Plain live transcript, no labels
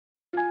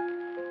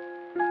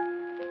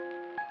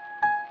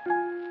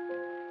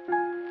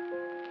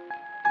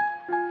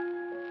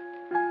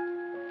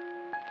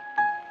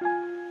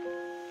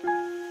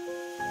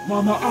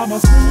Mama, I'm a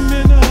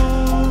criminal.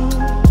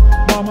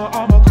 Mama,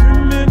 I'm a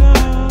criminal.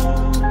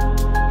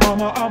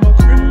 Mama, I'm a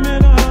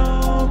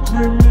criminal.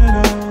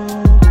 Criminal,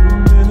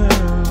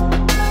 criminal.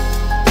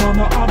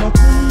 Mama, I'm a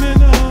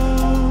criminal.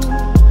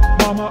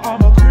 Mama,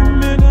 I'm a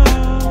criminal.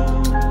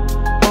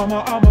 Mama,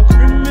 I'm a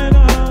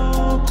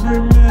criminal.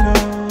 Criminal,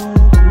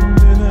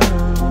 criminal.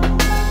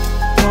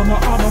 Mama,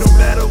 I'm a No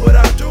matter what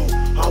I do,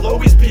 I'll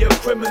always be a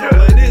criminal.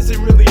 It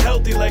isn't really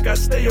healthy, like I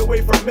stay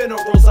away from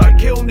minerals. I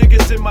kill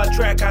niggas in my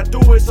track, I do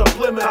it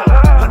subliminal.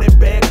 100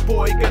 bag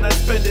boy, gonna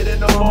spend it in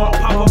the mall.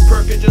 Pop a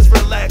perk and just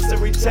relax and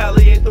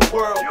retaliate the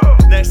world.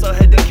 Next I'll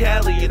head to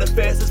Cali in the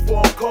fastest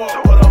form car.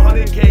 Put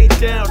 100K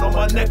down on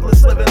my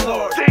necklace, living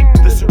large.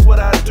 This is what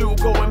I do,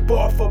 going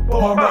bar for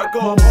bar. I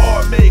go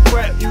hard, make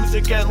rap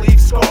music and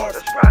leave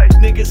scars.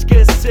 Niggas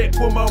get sick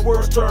when my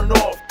words turn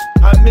off.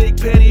 I make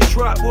pennies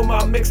drop with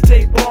my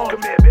mixtape on.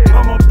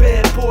 I'm a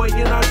bad boy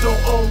and I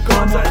don't own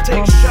guns. I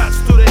take shots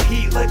through the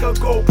heat like a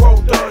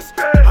GoPro does.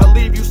 I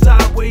leave you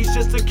sideways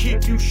just to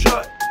keep you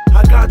shut.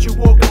 I got you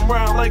walking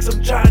around like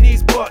some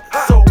Chinese butt.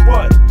 So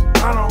what?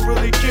 I don't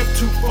really give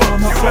two fucks.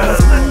 You better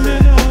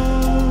listen.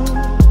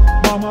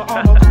 Mama,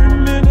 I'm a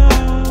criminal.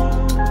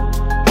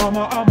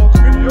 Mama, I'm a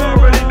criminal. You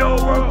already know,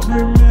 bro.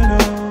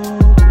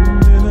 Criminal,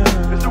 criminal.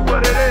 This is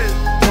what it is.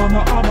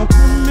 Mama, I'm a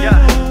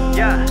criminal.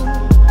 Yeah.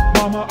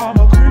 Mama, I'm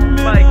a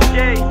criminal. Mike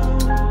J.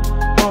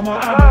 Mama,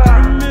 I'm a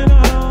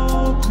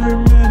criminal.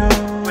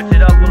 Criminal. Switch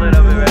it up a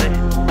little bit, ready?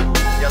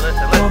 Yeah,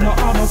 listen. Mama,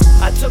 I'm a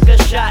I took a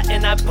shot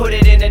and I put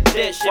it in a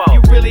dish. If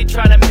you really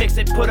tryna mix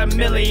it, put a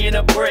milli in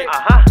a brick.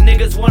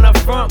 Niggas wanna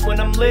front when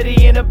I'm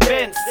litty in a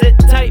bin. Sit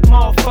tight,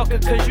 motherfucker,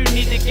 cause you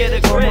need to get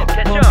a grip.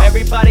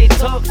 Everybody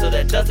talk, so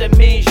that doesn't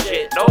mean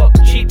shit. Talk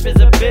cheap as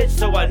a bitch,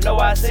 so I know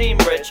I seem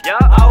rich.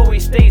 I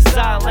always stay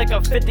silent like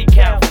a 50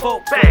 count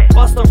folk.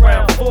 Bust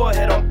around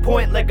forehead on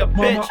point like a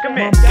bitch.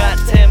 Got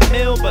 10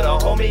 mil, but a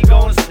homie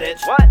gon'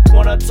 snitch.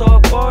 Wanna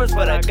talk bars,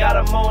 but I got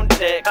 'em on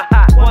deck.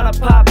 Wanna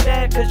pop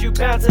that, cause you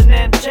bouncing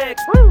them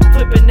checks.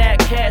 Flipping that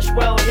cash,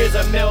 well, here's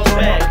a mill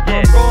back.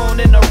 Rolling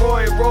in a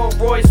Rolls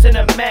Royce in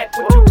a Mac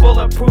with 2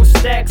 bulletproof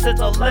stacks. It's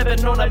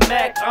 11 on a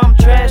Mac. I'm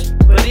trash,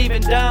 but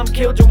even Dom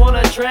killed you on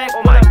a track.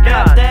 When I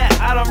got that,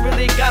 I don't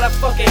really gotta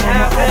fucking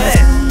have that.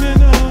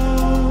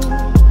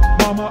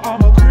 Mama,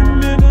 I'm a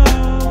criminal.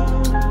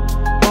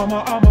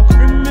 Mama, I'm a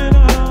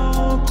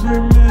criminal.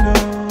 Criminal,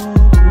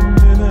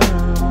 criminal.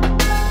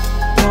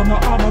 Mama,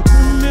 I'm a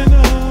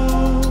criminal.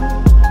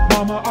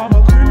 Mama, I'm a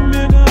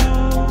criminal.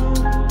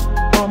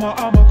 Mama,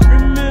 I'm a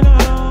criminal.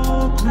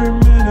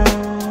 Criminal,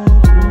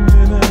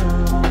 criminal.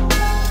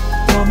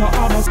 Mama,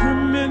 I'm a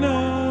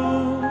criminal.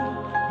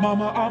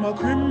 Mama, I'm a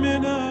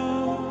criminal.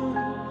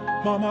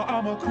 Mama,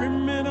 I'm a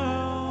criminal.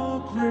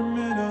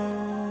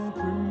 Criminal,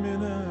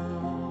 criminal.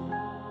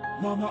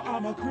 Mama,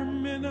 I'm a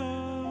criminal.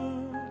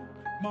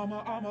 Mama,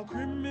 I'm a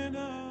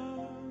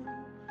criminal.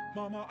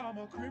 Mama, I'm a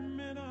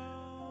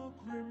criminal.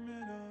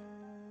 Criminal.